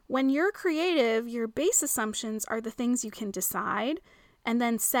When you're creative, your base assumptions are the things you can decide and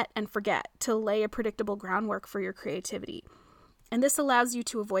then set and forget to lay a predictable groundwork for your creativity. And this allows you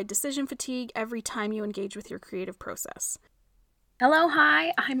to avoid decision fatigue every time you engage with your creative process. Hello,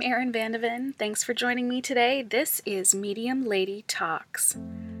 hi, I'm Erin Vandeven. Thanks for joining me today. This is Medium Lady Talks.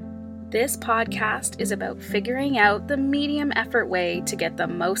 This podcast is about figuring out the medium effort way to get the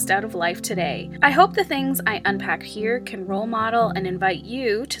most out of life today. I hope the things I unpack here can role model and invite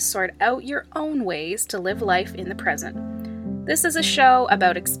you to sort out your own ways to live life in the present. This is a show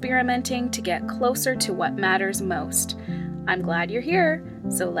about experimenting to get closer to what matters most. I'm glad you're here,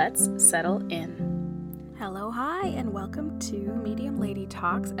 so let's settle in. Hello, hi, and welcome to Medium Lady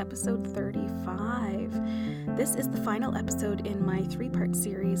Talks, episode 35. This is the final episode in my 3-part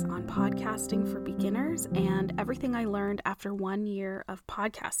series on podcasting for beginners and everything I learned after 1 year of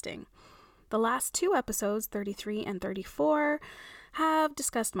podcasting. The last 2 episodes, 33 and 34, have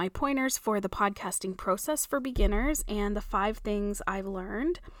discussed my pointers for the podcasting process for beginners and the 5 things I've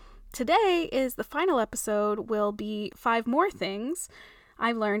learned. Today is the final episode, will be 5 more things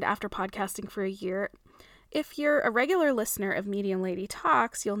I've learned after podcasting for a year. If you're a regular listener of Medium Lady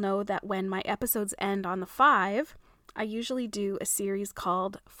Talks, you'll know that when my episodes end on the 5, I usually do a series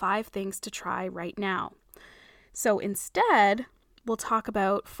called 5 Things to Try Right Now. So instead, we'll talk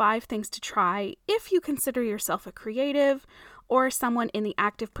about 5 things to try if you consider yourself a creative or someone in the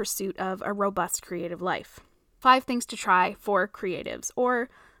active pursuit of a robust creative life. 5 things to try for creatives, or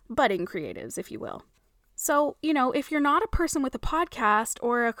budding creatives, if you will. So, if you're not a person with a podcast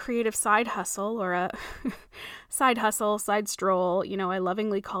or a creative side hustle or a side stroll, I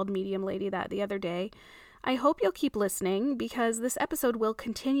lovingly called Medium Lady that the other day, I hope you'll keep listening because this episode will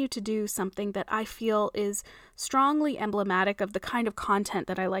continue to do something that I feel is strongly emblematic of the kind of content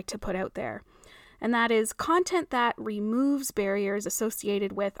that I like to put out there. And that is content that removes barriers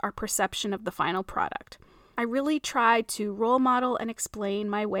associated with our perception of the final product. I really try to role model and explain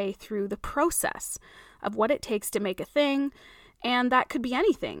my way through the process of what it takes to make a thing, and that could be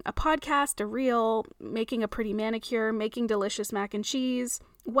anything. A podcast, a reel, making a pretty manicure, making delicious mac and cheese.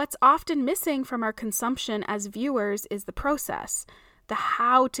 What's often missing from our consumption as viewers is the process, the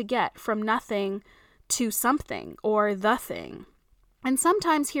how to get from nothing to something or the thing. And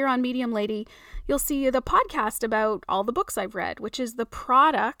sometimes here on Medium Lady, you'll see the podcast about all the books I've read, which is the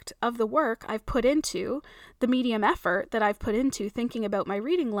product of the work I've put into, the medium effort that I've put into thinking about my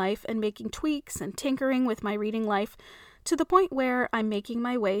reading life and making tweaks and tinkering with my reading life to the point where I'm making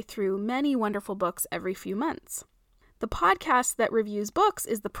my way through many wonderful books every few months. The podcast that reviews books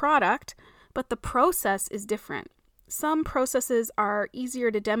is the product, but the process is different. Some processes are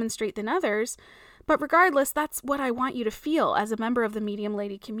easier to demonstrate than others, but regardless, that's what I want you to feel as a member of the Medium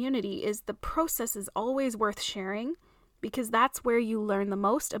Lady community is the process is always worth sharing because that's where you learn the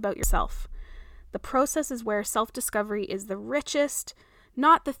most about yourself. The process is where self-discovery is the richest,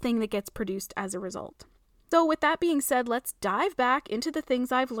 not the thing that gets produced as a result. So with that being said, let's dive back into the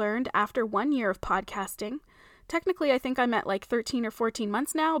things I've learned after 1 year of podcasting. Technically, I think I'm at like 13 or 14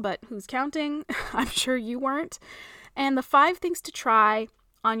 months now, but who's counting? I'm sure you weren't. And the 5 things to try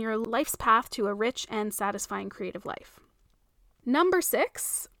on your life's path to a rich and satisfying creative life. Number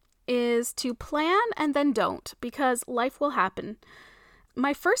 6 is to plan and then don't, because life will happen.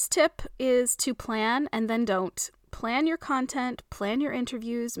 My first tip is to plan and then don't. Plan your content, plan your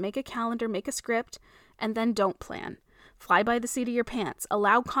interviews, make a calendar, make a script, and then don't plan. Fly by the seat of your pants.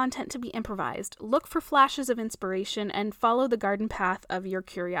 Allow content to be improvised. Look for flashes of inspiration and follow the garden path of your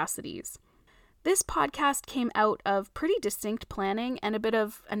curiosities. This podcast came out of pretty distinct planning and a bit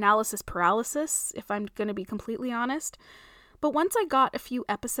of analysis paralysis, if I'm going to be completely honest. But once I got a few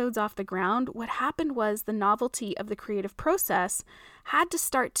episodes off the ground, what happened was the novelty of the creative process had to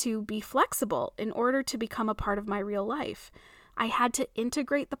start to be flexible in order to become a part of my real life. I had to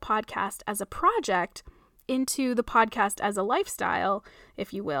integrate the podcast as a project into the podcast as a lifestyle,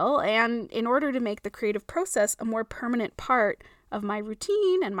 if you will, and in order to make the creative process a more permanent part of my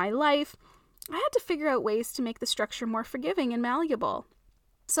routine and my life, I had to figure out ways to make the structure more forgiving and malleable.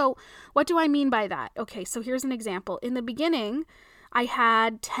 So what do I mean by that? Okay, so here's an example. In the beginning, I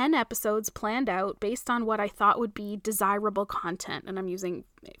had 10 episodes planned out based on what I thought would be desirable content, and I'm using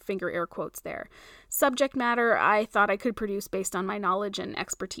finger air quotes there. Subject matter I thought I could produce based on my knowledge and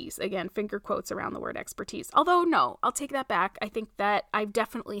expertise. Again, finger quotes around the word expertise. Although, no, I'll take that back. I think that I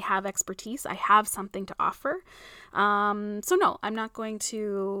definitely have expertise. I have something to offer. So no, I'm not going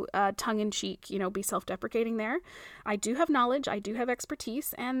to tongue-in-cheek, be self-deprecating there. I do have knowledge. I do have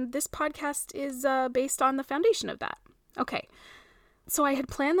expertise. And this podcast is based on the foundation of that. Okay. So I had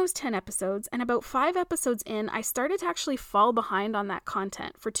planned those 10 episodes, and about 5 episodes in, I started to actually fall behind on that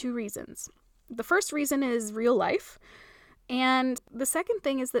content for 2 reasons. The first reason is real life, and the second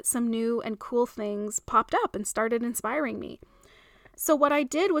thing is that some new and cool things popped up and started inspiring me. So what I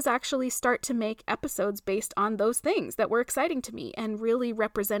did was actually start to make episodes based on those things that were exciting to me and really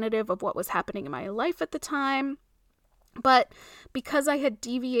representative of what was happening in my life at the time. But because I had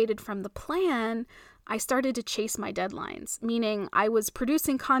deviated from the plan, I started to chase my deadlines, meaning I was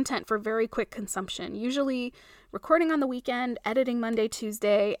producing content for very quick consumption, usually recording on the weekend, editing Monday,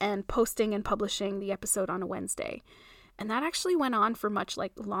 Tuesday, and posting and publishing the episode on a Wednesday. And that actually went on for much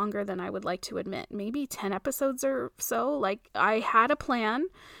longer than I would like to admit, maybe 10 episodes or so. I had a plan,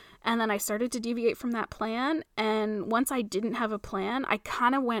 and then I started to deviate from that plan. And once I didn't have a plan, I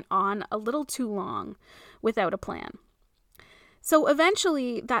kind of went on a little too long without a plan. So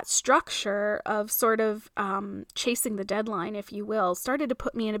eventually that structure of sort of chasing the deadline, if you will, started to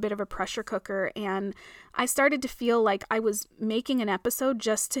put me in a bit of a pressure cooker, and I started to feel like I was making an episode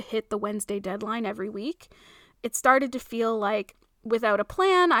just to hit the Wednesday deadline every week. It started to feel like without a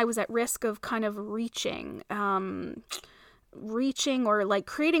plan, I was at risk of kind of reaching or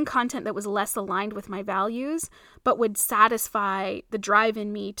creating content that was less aligned with my values, but would satisfy the drive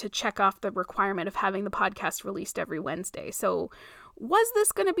in me to check off the requirement of having the podcast released every Wednesday. So was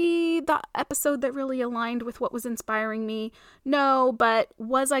this going to be the episode that really aligned with what was inspiring me? No, but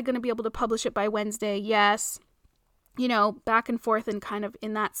was I going to be able to publish it by Wednesday? Yes. Back and forth and kind of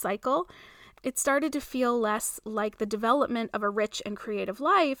in that cycle. It started to feel less like the development of a rich and creative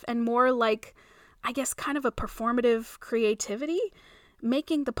life and more like, I guess, kind of a performative creativity.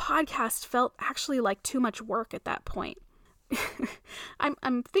 Making the podcast felt actually like too much work at that point.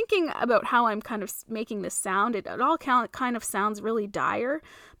 I'm thinking about how I'm kind of making this sound. It all kind of sounds really dire,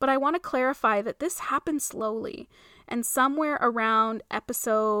 but I want to clarify that this happened slowly. And somewhere around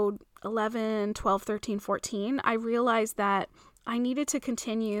episode 11, 12, 13, 14, I realized that I needed to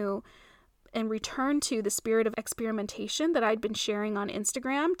continue and return to the spirit of experimentation that I'd been sharing on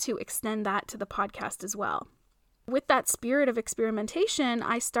Instagram to extend that to the podcast as well. With that spirit of experimentation,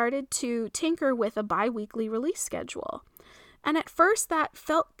 I started to tinker with a bi-weekly release schedule. And at first that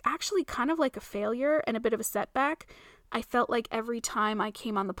felt actually kind of like a failure and a bit of a setback. I felt like every time I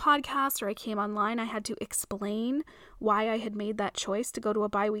came on the podcast or I came online, I had to explain why I had made that choice to go to a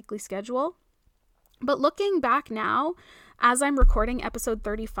bi-weekly schedule. But looking back now, as I'm recording episode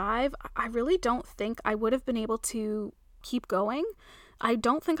 35, I really don't think I would have been able to keep going. I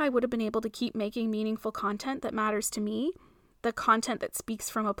don't think I would have been able to keep making meaningful content that matters to me, the content that speaks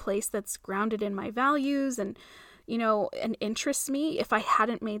from a place that's grounded in my values and interests me if I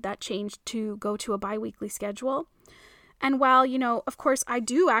hadn't made that change to go to a bi-weekly schedule. And while, of course, I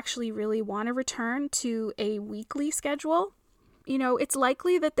do actually really want to return to a weekly schedule, it's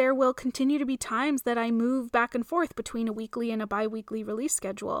likely that there will continue to be times that I move back and forth between a weekly and a bi-weekly release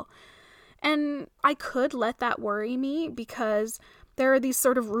schedule. And I could let that worry me because there are these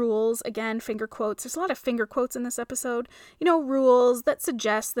sort of rules, again, finger quotes. There's a lot of finger quotes in this episode, rules that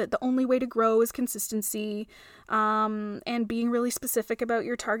suggest that the only way to grow is consistency, and being really specific about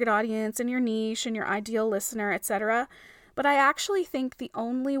your target audience and your niche and your ideal listener, etc. But I actually think the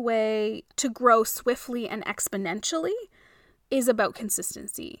only way to grow swiftly and exponentially is about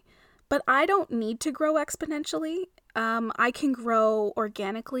consistency. But I don't need to grow exponentially. I can grow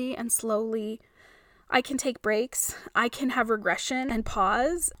organically and slowly. I can take breaks. I can have regression and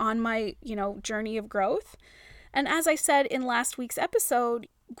pause on my, journey of growth. And as I said in last week's episode,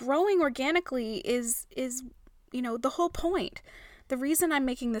 growing organically is the whole point. The reason I'm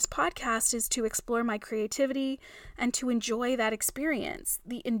making this podcast is to explore my creativity and to enjoy that experience.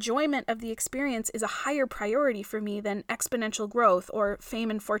 The enjoyment of the experience is a higher priority for me than exponential growth or fame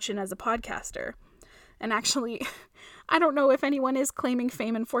and fortune as a podcaster. And actually, I don't know if anyone is claiming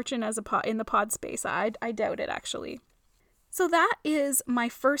fame and fortune as in the pod space. I doubt it, actually. So that is my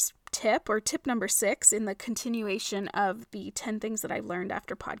first tip, or tip number 6 in the continuation of the 10 things that I've learned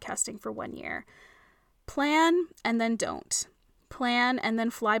after podcasting for 1 year. Plan and then don't. Plan and then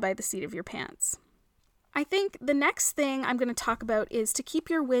fly by the seat of your pants. I think the next thing I'm going to talk about is to keep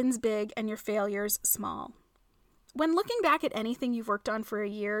your wins big and your failures small. When looking back at anything you've worked on for a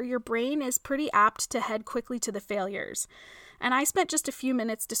year, your brain is pretty apt to head quickly to the failures. And I spent just a few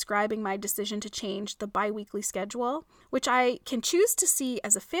minutes describing my decision to change the bi-weekly schedule, which I can choose to see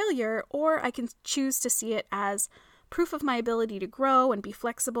as a failure, or I can choose to see it as proof of my ability to grow and be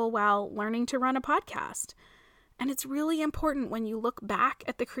flexible while learning to run a podcast. And it's really important when you look back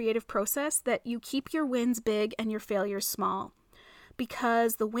at the creative process that you keep your wins big and your failures small,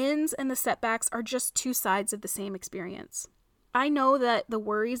 because the wins and the setbacks are just two sides of the same experience. I know that the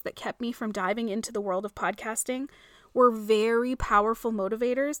worries that kept me from diving into the world of podcasting were very powerful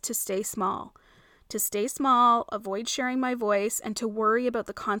motivators to stay small. To stay small, avoid sharing my voice, and to worry about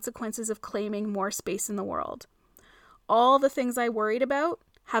the consequences of claiming more space in the world. All the things I worried about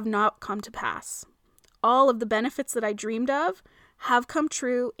have not come to pass. All of the benefits that I dreamed of have come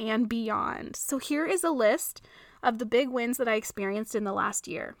true and beyond. So here is a list of the big wins that I experienced in the last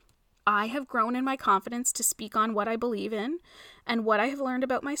year. I have grown in my confidence to speak on what I believe in and what I have learned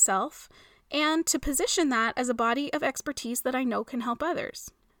about myself, and to position that as a body of expertise that I know can help others.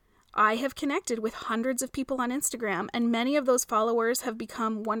 I have connected with hundreds of people on Instagram, and many of those followers have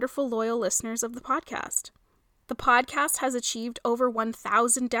become wonderful, loyal listeners of the podcast. The podcast has achieved over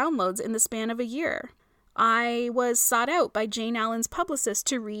 1,000 downloads in the span of a year. I was sought out by Jane Allen's publicist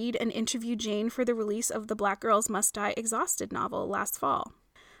to read and interview Jane for the release of the Black Girls Must Die Exhausted novel last fall.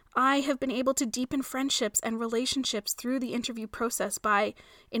 I have been able to deepen friendships and relationships through the interview process by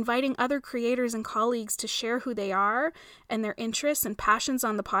inviting other creators and colleagues to share who they are and their interests and passions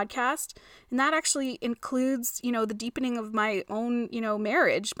on the podcast. And that actually includes, the deepening of my own,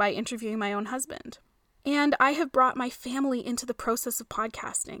 marriage by interviewing my own husband. And I have brought my family into the process of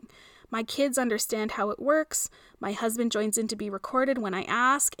podcasting. My kids understand how it works, my husband joins in to be recorded when I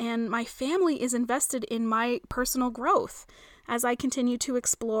ask, and my family is invested in my personal growth as I continue to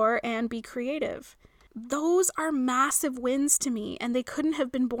explore and be creative. Those are massive wins to me, and they couldn't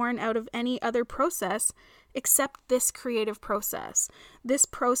have been born out of any other process except this creative process, this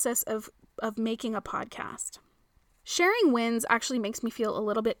process of making a podcast. Sharing wins actually makes me feel a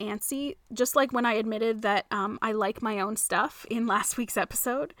little bit antsy, just like when I admitted that I like my own stuff in last week's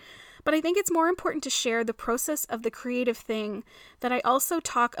episode. But I think it's more important to share the process of the creative thing, that I also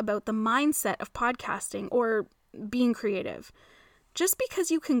talk about the mindset of podcasting or being creative. Just because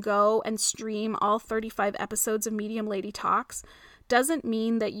you can go and stream all 35 episodes of Medium Lady Talks doesn't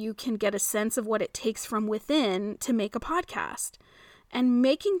mean that you can get a sense of what it takes from within to make a podcast. And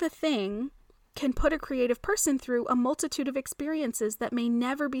making the thing can put a creative person through a multitude of experiences that may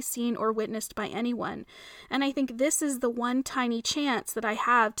never be seen or witnessed by anyone. And I think this is the one tiny chance that I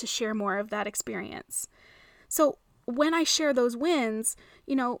have to share more of that experience. So when I share those wins,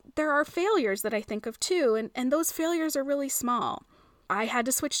 there are failures that I think of too, and those failures are really small. I had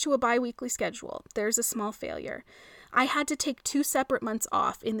to switch to a bi-weekly schedule. There's a small failure. I had to take 2 separate months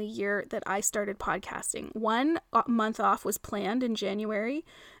off in the year that I started podcasting. 1 month off was planned in January,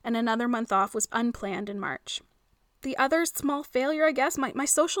 and another month off was unplanned in March. The other small failure, I guess, my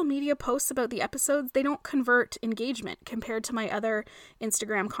social media posts about the episodes, they don't convert engagement compared to my other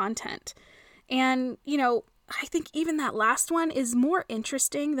Instagram content. And, I think even that last one is more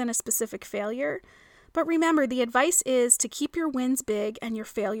interesting than a specific failure. But remember, the advice is to keep your wins big and your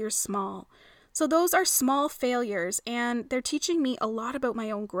failures small. So those are small failures, and they're teaching me a lot about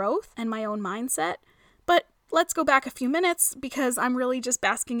my own growth and my own mindset. But let's go back a few minutes, because I'm really just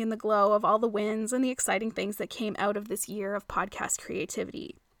basking in the glow of all the wins and the exciting things that came out of this year of podcast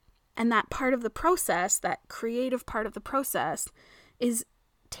creativity. And that part of the process, that creative part of the process, is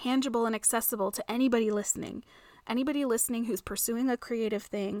tangible and accessible to anybody listening. Anybody listening who's pursuing a creative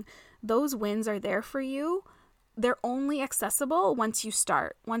thing, those wins are there for you. They're only accessible once you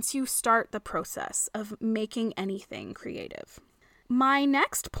start the process of making anything creative. My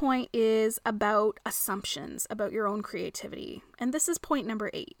next point is about assumptions about your own creativity. And this is point number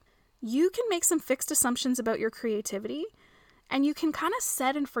 8. You can make some fixed assumptions about your creativity, and you can kind of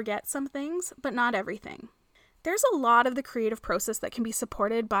set and forget some things, but not everything. There's a lot of the creative process that can be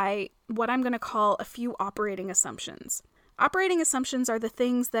supported by what I'm going to call a few operating assumptions. Operating assumptions are the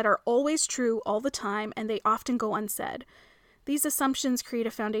things that are always true all the time, and they often go unsaid. These assumptions create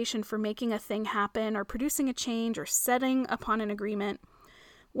a foundation for making a thing happen, or producing a change, or setting upon an agreement.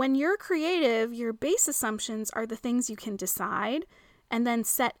 When you're creative, your base assumptions are the things you can decide and then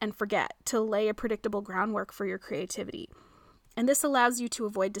set and forget to lay a predictable groundwork for your creativity. And this allows you to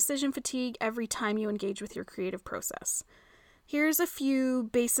avoid decision fatigue every time you engage with your creative process. Here's a few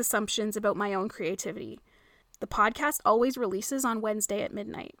base assumptions about my own creativity. The podcast always releases on Wednesday at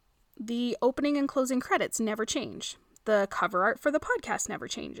midnight. The opening and closing credits never change. The cover art for the podcast never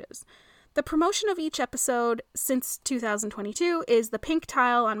changes. The promotion of each episode since 2022 is the pink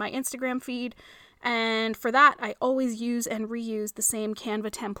tile on my Instagram feed, and for that, I always use and reuse the same Canva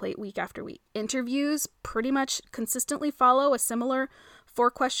template week after week. Interviews pretty much consistently follow a similar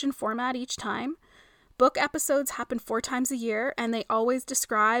 4-question format each time. Book episodes happen 4 times a year, and they always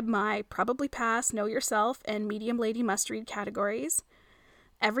describe my probably pass, know yourself, and medium lady must read categories.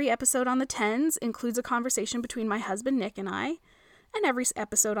 Every episode on the 10s includes a conversation between my husband Nick and I. And every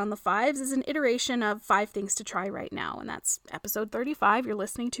episode on the fives is an iteration of 5 things to try right now. And that's episode 35 you're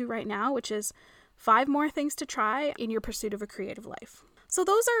listening to right now, which is 5 more things to try in your pursuit of a creative life. So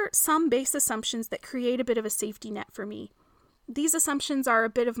those are some base assumptions that create a bit of a safety net for me. These assumptions are a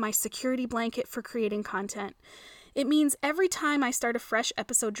bit of my security blanket for creating content. It means every time I start a fresh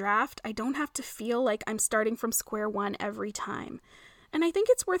episode draft, I don't have to feel like I'm starting from square one every time. And I think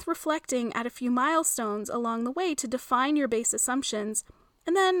it's worth reflecting at a few milestones along the way to define your base assumptions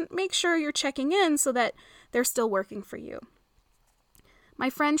and then make sure you're checking in so that they're still working for you. My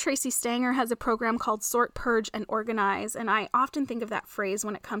friend Tracy Stanger has a program called Sort, Purge, and Organize, and I often think of that phrase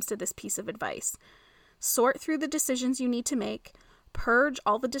when it comes to this piece of advice. Sort through the decisions you need to make, purge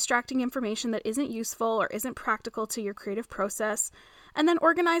all the distracting information that isn't useful or isn't practical to your creative process, and then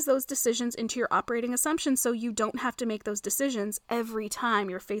organize those decisions into your operating assumptions so you don't have to make those decisions every time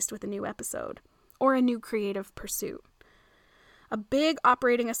you're faced with a new episode or a new creative pursuit. A big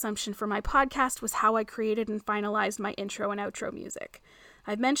operating assumption for my podcast was how I created and finalized my intro and outro music.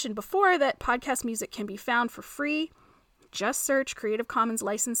 I've mentioned before that podcast music can be found for free. Just search Creative Commons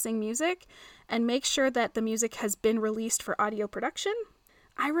licensing music and make sure that the music has been released for audio production.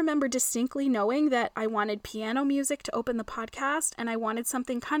 I remember distinctly knowing that I wanted piano music to open the podcast, and I wanted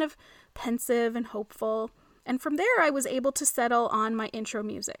something kind of pensive and hopeful. And from there, I was able to settle on my intro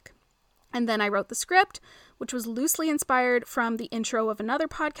music. And then I wrote the script, which was loosely inspired from the intro of another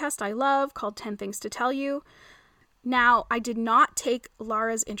podcast I love called 10 Things to Tell You. Now, I did not take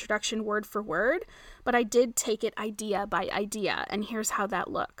Laura's introduction word for word, but I did take it idea by idea, and here's how that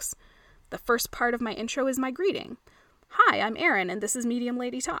looks. The first part of my intro is my greeting. Hi, I'm Erin, and this is Medium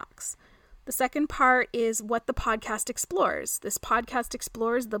Lady Talks. The second part is what the podcast explores. This podcast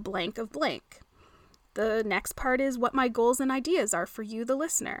explores the blank of blank. The next part is what my goals and ideas are for you, the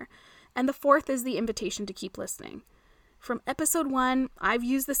listener. And the fourth is the invitation to keep listening. From episode 1, I've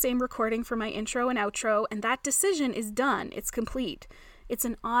used the same recording for my intro and outro, and that decision is done. It's complete. It's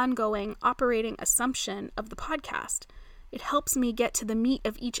an ongoing operating assumption of the podcast. It helps me get to the meat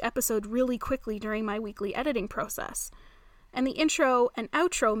of each episode really quickly during my weekly editing process. And the intro and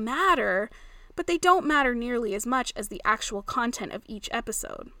outro matter, but they don't matter nearly as much as the actual content of each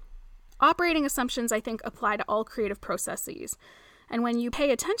episode. Operating assumptions, I think, apply to all creative processes. And when you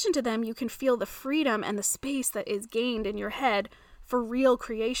pay attention to them, you can feel the freedom and the space that is gained in your head for real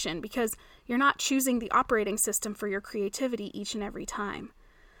creation because you're not choosing the operating system for your creativity each and every time.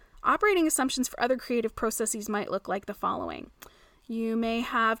 Operating assumptions for other creative processes might look like the following. You may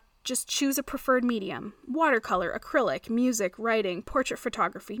have just choose a preferred medium: watercolor, acrylic, music, writing, portrait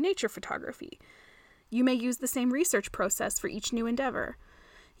photography, nature photography. You may use the same research process for each new endeavor.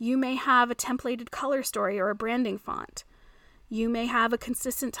 You may have a templated color story or a branding font. You may have a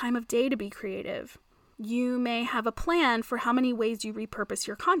consistent time of day to be creative. You may have a plan for how many ways you repurpose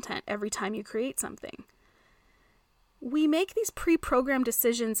your content every time you create something. We make these pre-programmed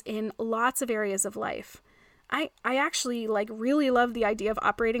decisions in lots of areas of life. I actually really love the idea of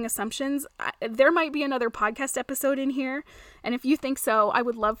operating assumptions. There might be another podcast episode in here, and if you think so, I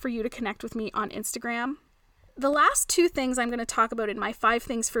would love for you to connect with me on Instagram. The last 2 things I'm going to talk about in my 5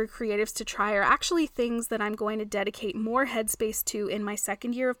 things for creatives to try are actually things that I'm going to dedicate more headspace to in my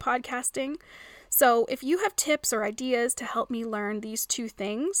second year of podcasting. So if you have tips or ideas to help me learn these 2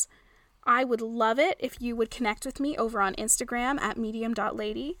 things, I would love it if you would connect with me over on Instagram at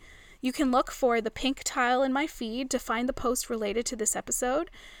medium.lady. You can look for the pink tile in my feed to find the post related to this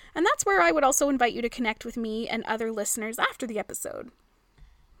episode, and that's where I would also invite you to connect with me and other listeners after the episode.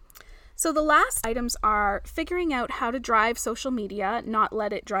 So the last items are figuring out how to drive social media, not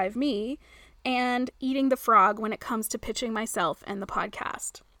let it drive me, and eating the frog when it comes to pitching myself and the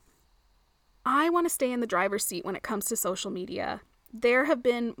podcast. I want to stay in the driver's seat when it comes to social media. There have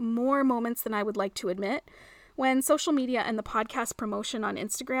been more moments than I would like to admit when social media and the podcast promotion on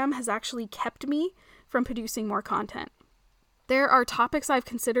Instagram has actually kept me from producing more content. There are topics I've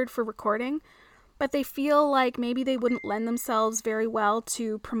considered for recording, but they feel like maybe they wouldn't lend themselves very well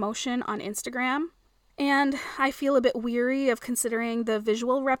to promotion on Instagram. And I feel a bit weary of considering the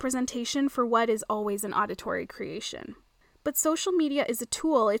visual representation for what is always an auditory creation. But social media is a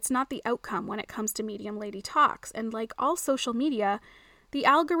tool, it's not the outcome when it comes to Medium Lady Talks. And like all social media, the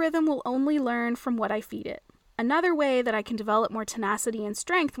algorithm will only learn from what I feed it. Another way that I can develop more tenacity and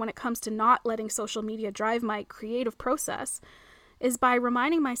strength when it comes to not letting social media drive my creative process is by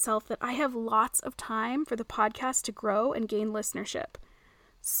reminding myself that I have lots of time for the podcast to grow and gain listenership.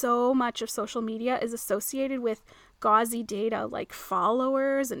 So much of social media is associated with gauzy data like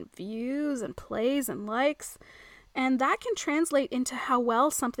followers and views and plays and likes, and that can translate into how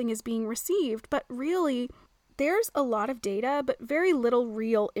well something is being received, but really, there's a lot of data, but very little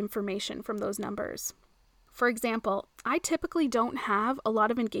real information from those numbers. For example, I typically don't have a lot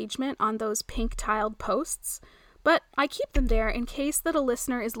of engagement on those pink tiled posts, but I keep them there in case that a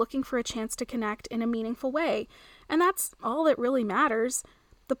listener is looking for a chance to connect in a meaningful way, and that's all that really matters.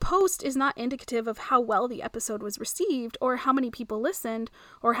 The post is not indicative of how well the episode was received, or how many people listened,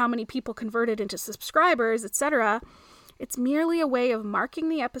 or how many people converted into subscribers, etc. It's merely a way of marking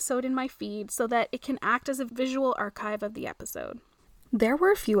the episode in my feed so that it can act as a visual archive of the episode. There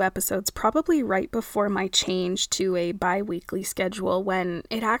were a few episodes, probably right before my change to a bi-weekly schedule, when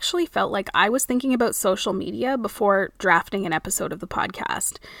it actually felt like I was thinking about social media before drafting an episode of the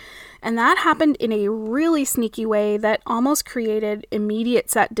podcast. And that happened in a really sneaky way that almost created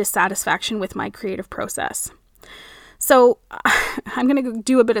immediate dissatisfaction with my creative process. So I'm going to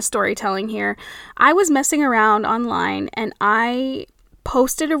do a bit of storytelling here. I was messing around online and I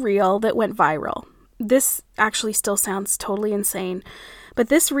posted a reel that went viral. This actually still sounds totally insane, but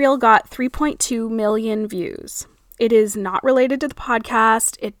this reel got 3.2 million views. It is not related to the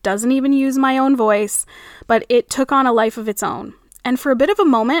podcast. It doesn't even use my own voice, but it took on a life of its own. And for a bit of a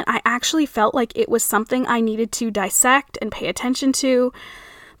moment, I actually felt like it was something I needed to dissect and pay attention to.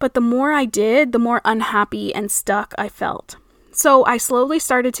 But the more I did, the more unhappy and stuck I felt. So I slowly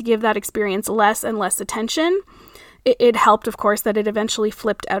started to give that experience less and less attention. It helped, of course, that it eventually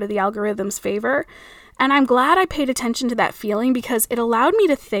flipped out of the algorithm's favor. And I'm glad I paid attention to that feeling because it allowed me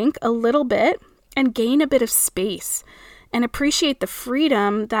to think a little bit and gain a bit of space and appreciate the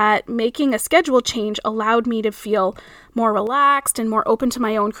freedom that making a schedule change allowed me to feel more relaxed and more open to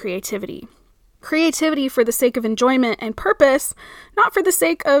my own creativity. Creativity for the sake of enjoyment and purpose, not for the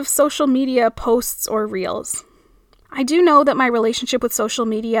sake of social media posts or reels. I do know that my relationship with social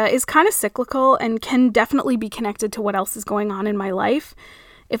media is kind of cyclical and can definitely be connected to what else is going on in my life.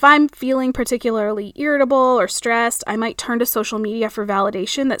 If I'm feeling particularly irritable or stressed, I might turn to social media for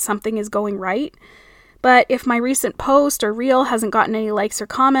validation that something is going right. But if my recent post or reel hasn't gotten any likes or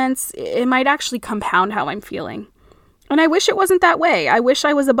comments, it might actually compound how I'm feeling. And I wish it wasn't that way. I wish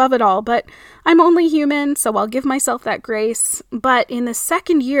I was above it all, but I'm only human, so I'll give myself that grace. But in the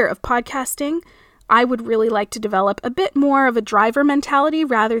second year of podcasting, I would really like to develop a bit more of a driver mentality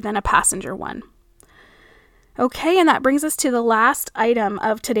rather than a passenger one. Okay, and that brings us to the last item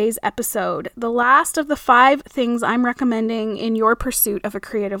of today's episode, the last of the 5 things I'm recommending in your pursuit of a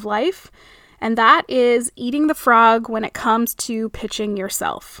creative life, and that is eating the frog when it comes to pitching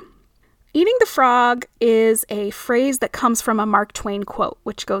yourself. Eating the frog is a phrase that comes from a Mark Twain quote,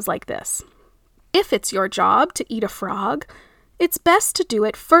 which goes like this: "If it's your job to eat a frog, it's best to do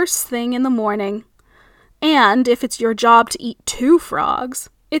it first thing in the morning. And if it's your job to eat 2 frogs,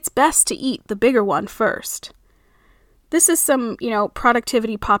 it's best to eat the bigger one first." This is some,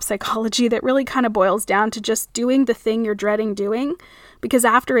 productivity pop psychology that really kind of boils down to just doing the thing you're dreading doing, because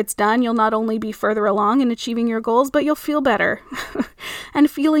after it's done, you'll not only be further along in achieving your goals, but you'll feel better.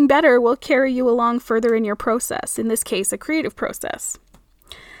 And feeling better will carry you along further in your process, in this case, a creative process.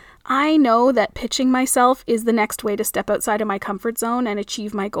 I know that pitching myself is the next way to step outside of my comfort zone and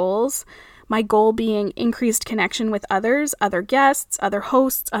achieve my goals. My goal being increased connection with others, other guests, other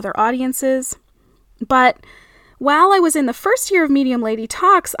hosts, other audiences. But while I was in the first year of Medium Lady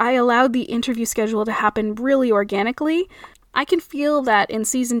Talks, I allowed the interview schedule to happen really organically. I can feel that in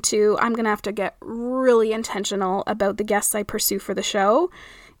season 2, I'm going to have to get really intentional about the guests I pursue for the show,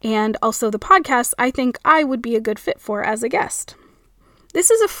 and also the podcast I think I would be a good fit for as a guest.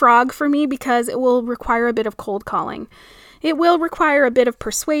 This is a frog for me because it will require a bit of cold calling. It will require a bit of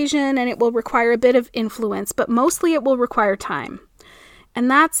persuasion, and it will require a bit of influence, but mostly it will require time.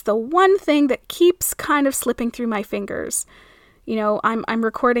 And that's the one thing that keeps kind of slipping through my fingers. I'm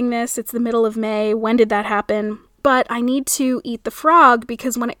recording this, it's the middle of May. When did that happen? But I need to eat the frog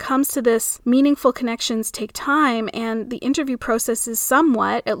because when it comes to this, meaningful connections take time, and the interview process is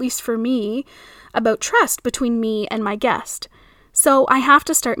somewhat, at least for me, about trust between me and my guest. So I have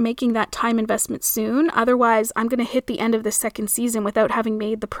to start making that time investment soon. Otherwise, I'm going to hit the end of the second season without having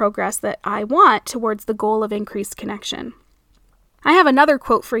made the progress that I want towards the goal of increased connection. I have another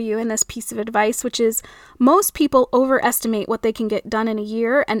quote for you in this piece of advice, which is, most people overestimate what they can get done in a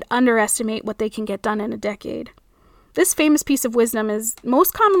year and underestimate what they can get done in a decade. This famous piece of wisdom is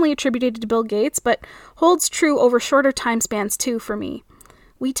most commonly attributed to Bill Gates, but holds true over shorter time spans too for me.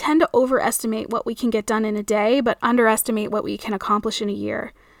 We tend to overestimate what we can get done in a day, but underestimate what we can accomplish in a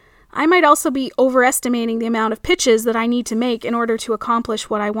year. I might also be overestimating the amount of pitches that I need to make in order to accomplish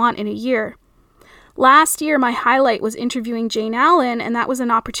what I want in a year. Last year, my highlight was interviewing Jane Allen, and that was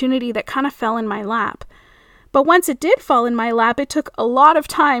an opportunity that kind of fell in my lap. But once it did fall in my lap, it took a lot of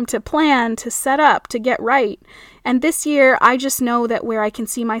time to plan, to set up, to get right. And this year, I just know that where I can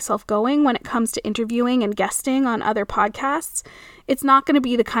see myself going when it comes to interviewing and guesting on other podcasts, it's not going to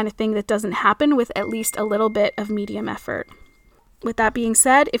be the kind of thing that doesn't happen with at least a little bit of medium effort. With that being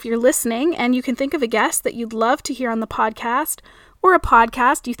said, if you're listening and you can think of a guest that you'd love to hear on the podcast, or a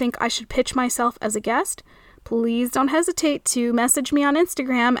podcast you think I should pitch myself as a guest, please don't hesitate to message me on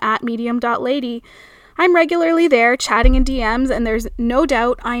Instagram at medium.lady. I'm regularly there chatting in DMs, and there's no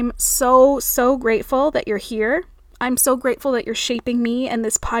doubt I'm so grateful that you're here. I'm so grateful that you're shaping me and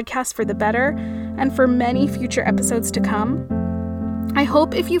this podcast for the better and for many future episodes to come. I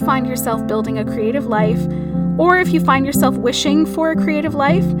hope if you find yourself building a creative life, or if you find yourself wishing for a creative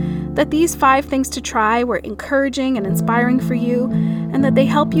life, that these 5 things to try were encouraging and inspiring for you, and that they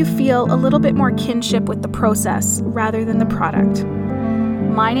help you feel a little bit more kinship with the process rather than the product.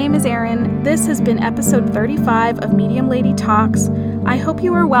 My name is Erin. This has been episode 35 of Medium Lady Talks. I hope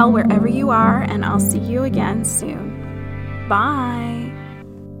you are well wherever you are, and I'll see you again soon. Bye.